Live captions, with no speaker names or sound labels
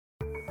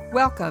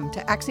Welcome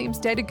to Axiom's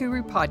Data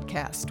Guru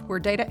podcast, where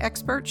data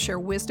experts share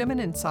wisdom and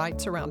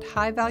insights around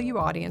high-value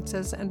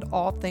audiences and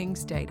all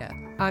things data.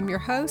 I'm your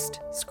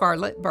host,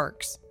 Scarlett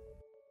Burks.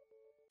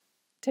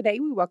 Today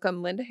we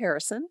welcome Linda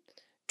Harrison,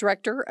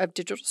 Director of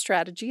Digital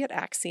Strategy at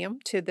Axiom,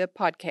 to the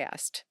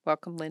podcast.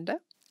 Welcome, Linda.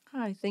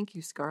 Hi, thank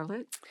you,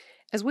 Scarlett.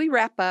 As we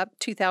wrap up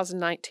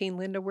 2019,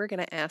 Linda, we're going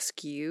to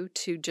ask you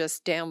to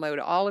just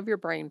download all of your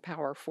brain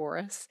power for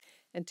us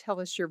and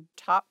tell us your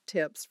top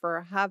tips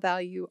for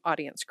high-value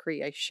audience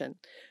creation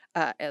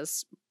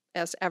as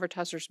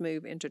advertisers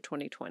move into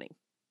 2020.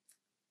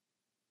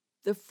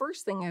 The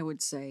first thing I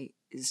would say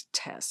is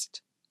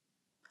test.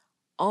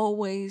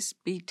 Always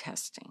be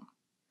testing.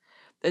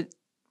 That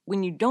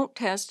when you don't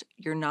test,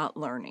 you're not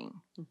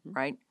learning,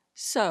 right?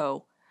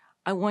 So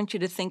I want you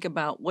to think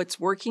about what's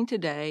working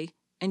today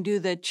and do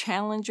the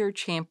challenger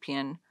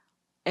champion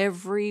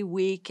every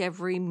week,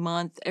 every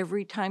month,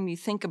 every time you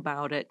think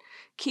about it.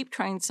 Keep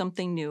trying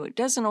something new. It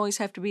doesn't always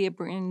have to be a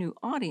brand new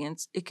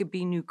audience. It could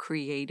be new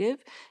creative.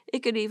 It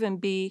could even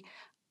be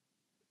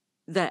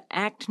the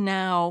act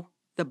now,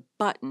 the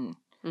button,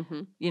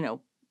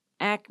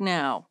 act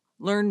now,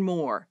 learn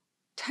more.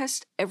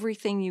 Test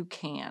everything you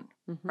can,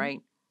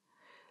 right?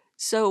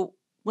 So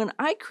when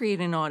I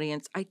create an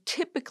audience, I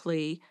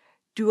typically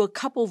do a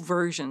couple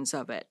versions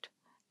of it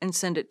and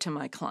send it to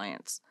my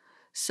clients.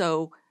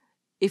 So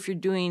if you're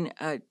doing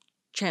a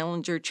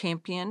challenger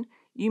champion,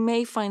 you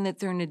may find that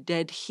they're in a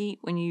dead heat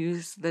when you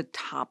use the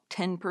top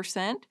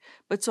 10%.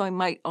 But so I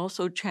might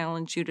also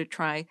challenge you to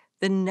try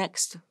the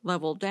next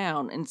level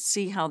down and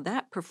see how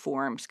that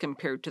performs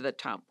compared to the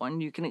top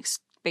one. You can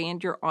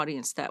expand your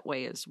audience that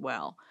way as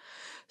well.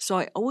 So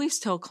I always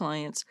tell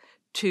clients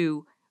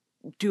to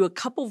do a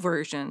couple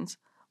versions.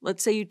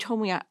 Let's say you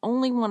told me I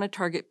only want to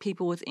target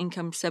people with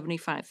income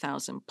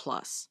 75,000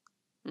 plus.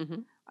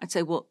 I'd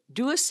say, well,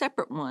 do a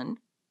separate one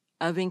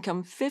of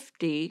income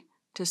 50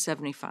 to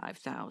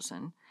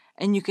 75,000,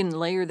 and you can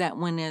layer that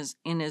one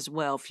in as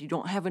well. If you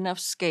don't have enough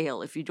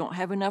scale, if you don't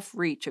have enough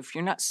reach, if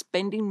you're not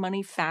spending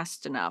money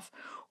fast enough,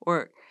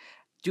 or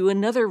do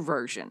another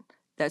version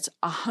that's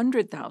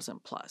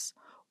 100,000 plus.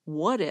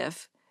 What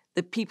if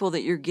the people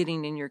that you're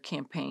getting in your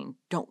campaign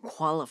don't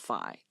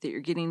qualify, that you're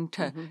getting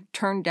to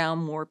turn down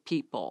more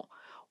people,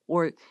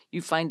 or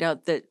you find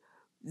out that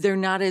they're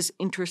not as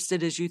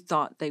interested as you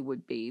thought they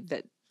would be,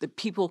 that the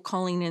people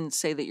calling in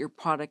say that your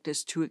product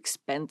is too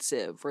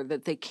expensive or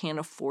that they can't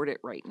afford it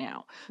right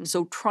now.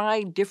 So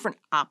try different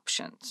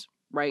options,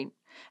 right?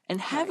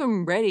 And have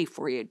them ready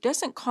for you. It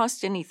doesn't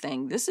cost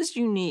anything. This is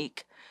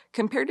unique.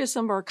 Compared to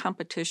some of our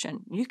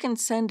competition, you can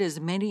send as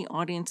many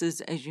audiences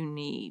as you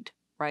need,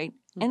 right?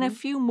 And a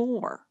few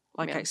more,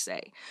 like I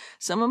say.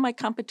 Some of my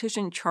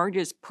competition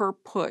charges per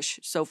push.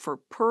 So for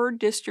per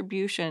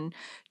distribution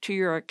to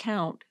your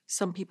account,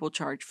 some people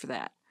charge for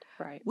that.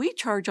 Right. We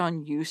charge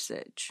on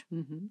usage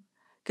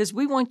because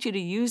we want you to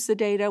use the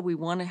data. We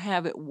want to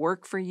have it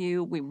work for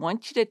you. We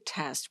want you to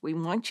test. We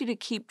want you to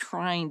keep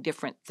trying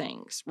different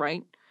things,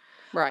 right?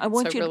 Right. I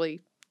want so you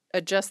really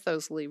adjust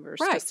those levers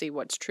to see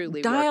what's truly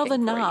working dial the for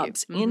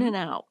knobs you. in and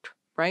out,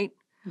 right?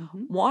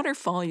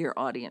 Waterfall your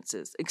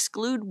audiences.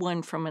 Exclude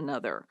one from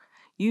another.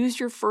 Use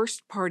your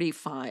first-party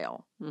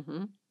file.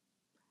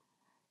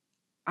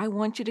 I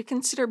want you to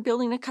consider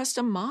building a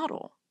custom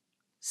model.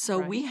 So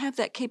we have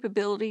that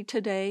capability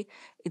today.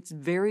 It's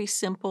very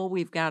simple.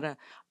 We've got a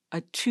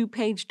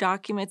 2-page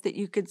document that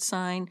you could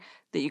sign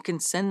that you can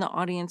send the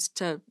audience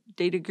to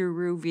Data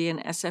Guru via an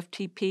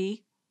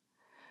SFTP.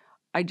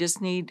 I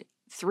just need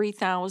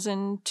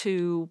 3,000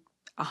 to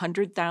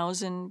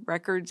 100,000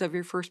 records of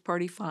your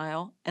first-party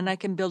file, and I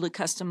can build a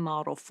custom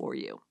model for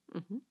you.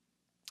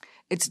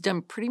 It's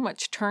done pretty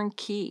much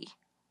turnkey.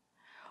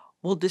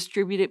 We'll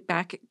distribute it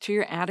back to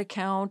your ad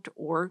account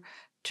or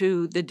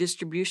to the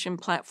distribution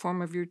platform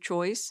of your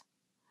choice,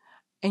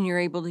 and you're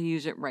able to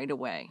use it right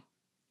away.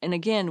 And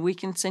again, we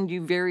can send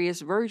you various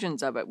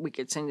versions of it. We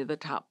could send you the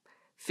top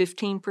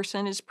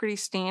 15% is pretty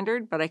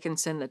standard, but I can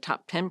send the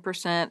top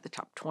 10%, the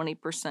top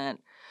 20%,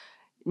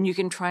 and you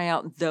can try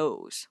out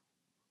those.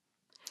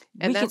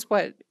 And that's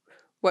what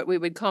we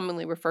would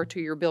commonly refer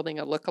to, you're building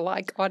a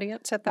lookalike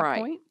audience at that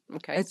point?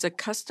 Okay. It's a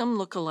custom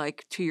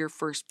lookalike to your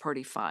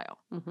first-party file.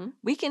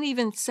 We can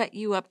even set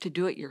you up to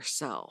do it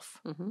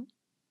yourself.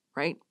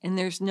 Right? And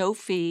there's no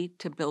fee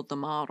to build the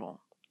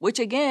model, which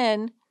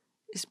again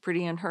is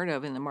pretty unheard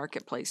of in the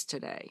marketplace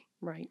today.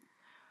 Right.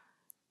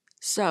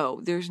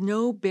 So there's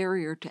no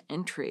barrier to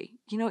entry.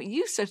 It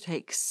used to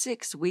take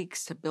 6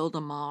 weeks to build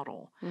a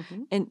model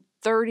and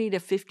 $30,000 to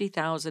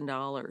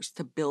 $50,000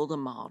 to build a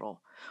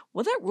model.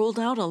 Well, that ruled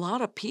out a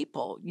lot of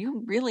people.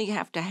 You really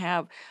have to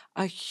have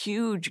a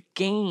huge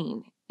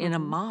gain in a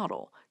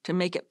model to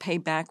make it pay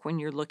back when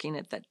you're looking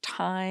at the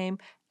time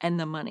and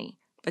the money.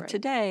 But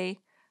today,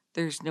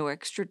 there's no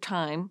extra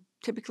time.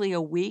 Typically a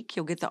week,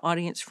 you'll get the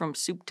audience from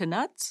soup to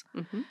nuts,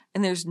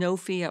 and there's no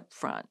fee up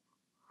front.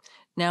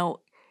 Now,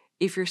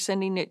 if you're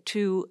sending it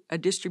to a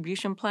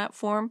distribution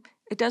platform,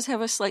 it does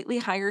have a slightly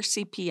higher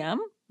CPM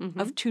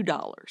of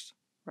 $2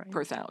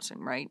 per thousand,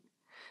 right?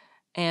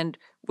 And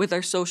with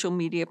our social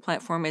media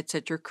platform, it's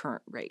at your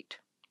current rate.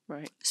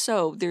 Right.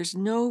 So there's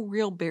no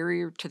real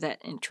barrier to that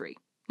entry.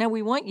 Now,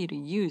 we want you to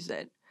use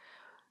it.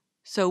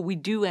 So we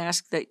do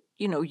ask that,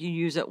 you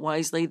use it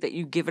wisely, that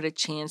you give it a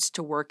chance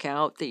to work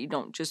out, that you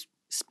don't just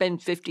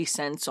spend 50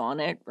 cents on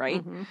it,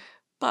 right? Mm-hmm.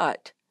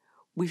 But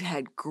we've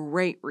had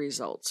great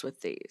results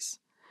with these.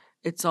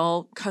 It's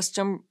all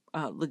custom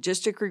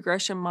logistic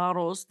regression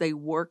models. They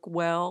work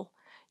well.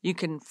 You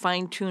can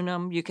fine tune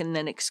them. You can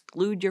then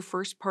exclude your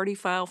first party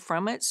file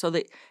from it so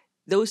that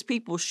those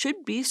people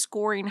should be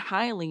scoring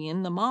highly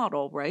in the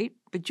model, right?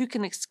 But you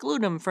can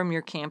exclude them from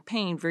your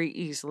campaign very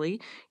easily,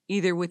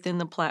 either within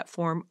the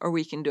platform or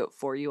we can do it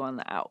for you on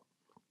the out.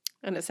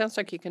 And it sounds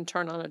like you can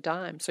turn on a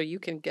dime so you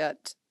can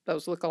get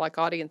those lookalike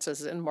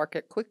audiences in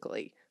market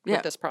quickly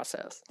with this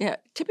process. Yeah,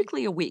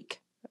 typically a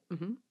week.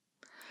 Mm-hmm.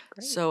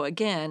 Great. So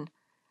again,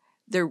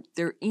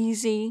 they're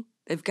easy.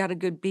 They've got a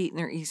good beat and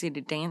they're easy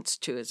to dance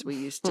to, as we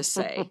used to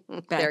say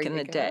back in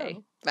the day.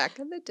 Back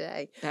in the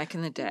day. Back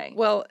in the day.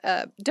 Well,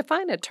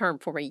 define a term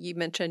for me. You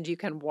mentioned you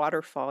can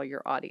waterfall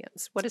your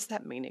audience. What does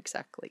that mean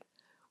exactly?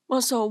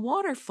 Well, so a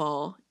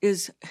waterfall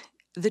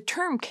the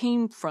term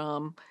came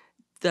from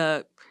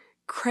the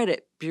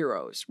credit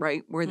bureaus,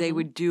 right? Where they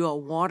would do a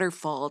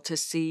waterfall to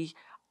see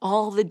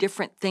all the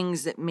different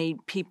things that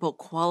made people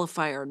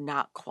qualify or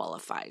not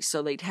qualify.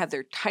 So they'd have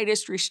their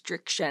tightest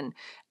restriction,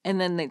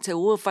 and then they'd say,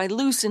 well, if I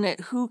loosen it,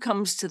 who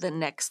comes to the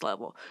next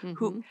level?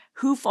 Mm-hmm.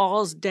 Who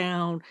falls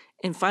down?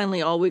 And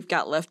finally, all we've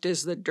got left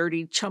is the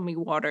dirty, chummy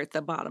water at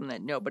the bottom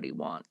that nobody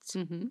wants.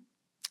 Mm-hmm.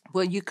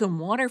 Well, you can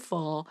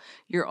waterfall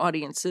your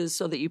audiences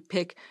so that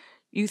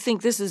you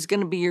think this is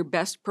going to be your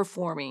best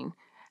performing.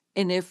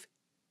 And if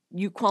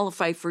you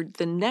qualify for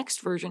the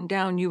next version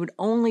down, you would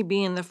only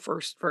be in the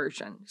first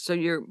version. So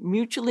you're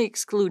mutually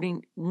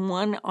excluding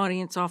one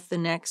audience off the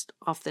next,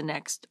 off the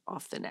next,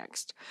 off the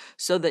next.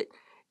 So that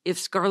if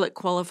Scarlett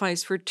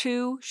qualifies for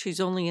 2,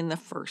 she's only in the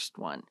first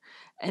one.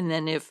 And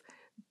then if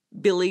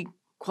Billy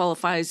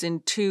qualifies in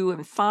 2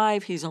 and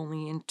 5, he's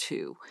only in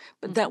 2.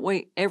 But that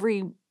way,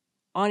 every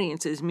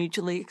audience is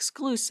mutually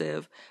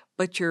exclusive,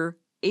 but you're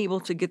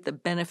able to get the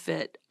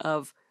benefit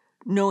of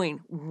knowing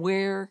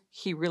where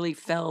he really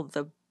fell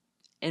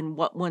and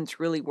what one's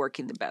really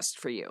working the best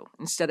for you,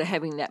 instead of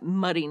having that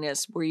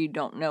muddiness where you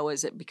don't know,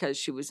 is it because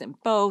she was in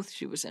both,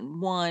 she was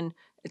in one,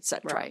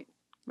 etc.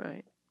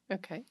 Right.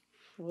 Okay.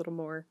 A little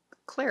more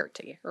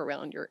clarity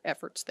around your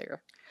efforts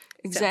there.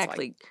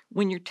 Exactly. Like.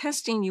 When you're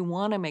testing, you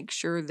want to make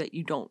sure that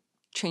you don't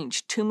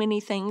change too many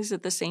things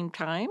at the same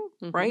time,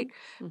 right?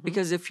 Mm-hmm.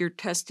 Because if you're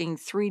testing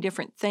 3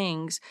 different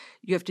things,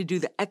 you have to do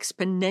the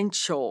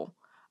exponential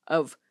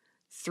of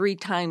 3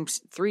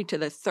 times 3 to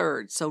the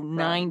third. So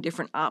 9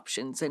 different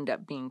options end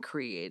up being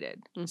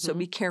created. Mm-hmm. So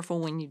be careful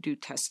when you do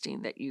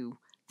testing that you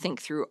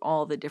think through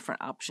all the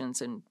different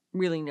options and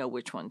really know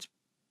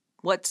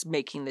what's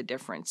making the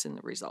difference in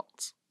the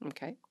results.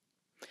 Okay.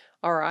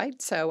 All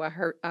right. So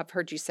I've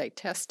heard you say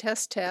test,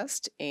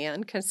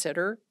 and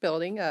consider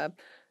building a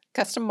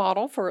custom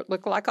model for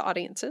lookalike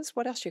audiences.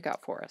 What else you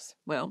got for us?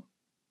 Well,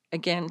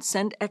 again,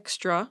 send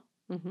extra,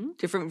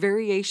 different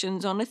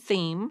variations on a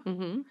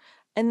theme,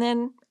 and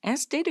then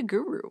ask Data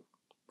Guru,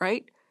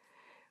 right?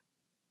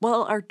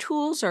 Well, our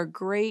tools are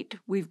great.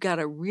 We've got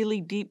a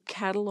really deep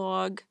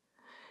catalog.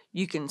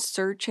 You can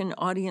search in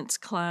Audience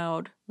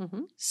Cloud.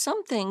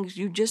 Some things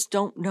you just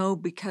don't know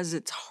because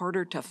it's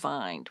harder to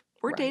find.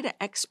 We're data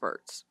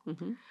experts.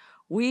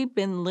 We've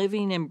been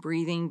living and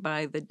breathing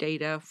by the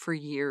data for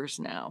years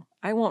now.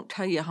 I won't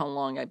tell you how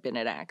long I've been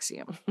at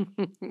Axiom,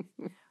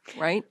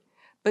 right?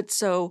 But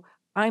so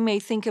I may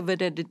think of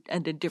it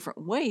at a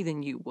different way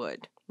than you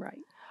would. Right.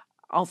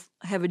 I'll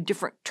have a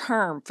different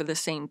term for the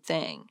same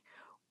thing,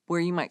 where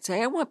you might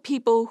say, I want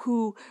people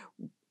who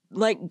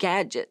like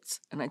gadgets.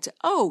 And I'd say,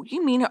 oh,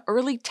 you mean an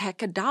early tech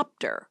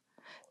adopter,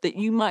 that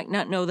you might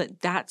not know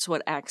that that's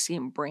what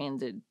Axiom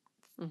branded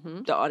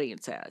the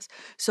audience as.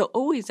 So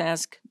always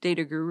ask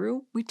Data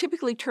Guru. We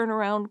typically turn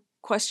around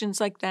questions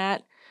like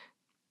that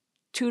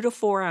 2 to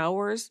 4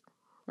 hours.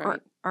 Right.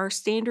 Our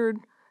standard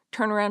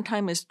turnaround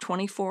time is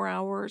 24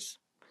 hours.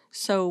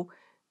 So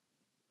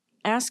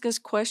ask us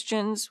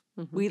questions.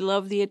 We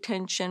love the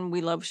attention. We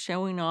love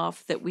showing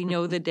off that we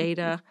know the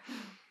data.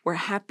 We're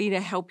happy to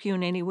help you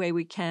in any way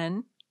we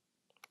can.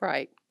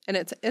 Right. And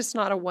it's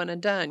not a one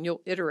and done.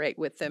 You'll iterate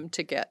with them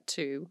to get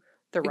to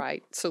the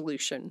right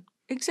solution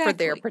for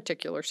their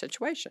particular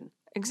situation.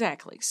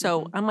 Exactly.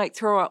 So I might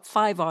throw out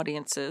 5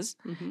 audiences,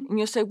 and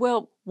you'll say,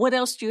 well, what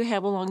else do you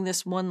have along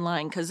this one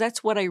line? Because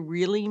that's what I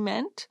really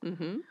meant.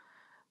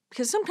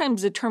 Because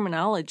sometimes the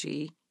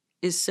terminology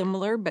is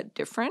similar but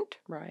different.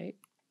 Right.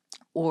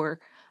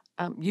 Or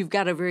you've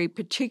got a very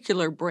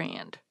particular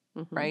brand,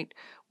 right?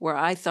 Where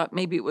I thought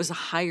maybe it was a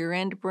higher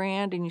end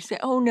brand, and you say,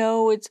 oh,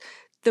 no, it's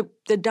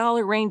the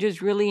dollar range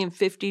is really in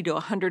 $50 to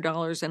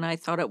 $100, and I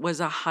thought it was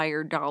a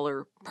higher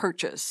dollar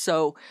purchase.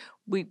 So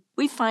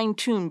we fine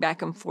tune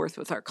back and forth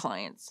with our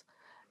clients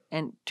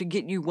and to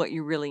get you what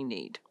you really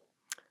need.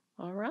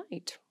 All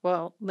right.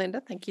 Well, Linda,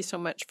 thank you so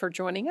much for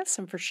joining us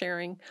and for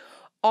sharing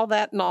all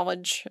that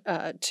knowledge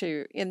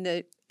to in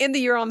the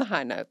year on the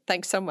high note.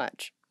 Thanks so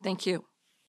much. Thank you.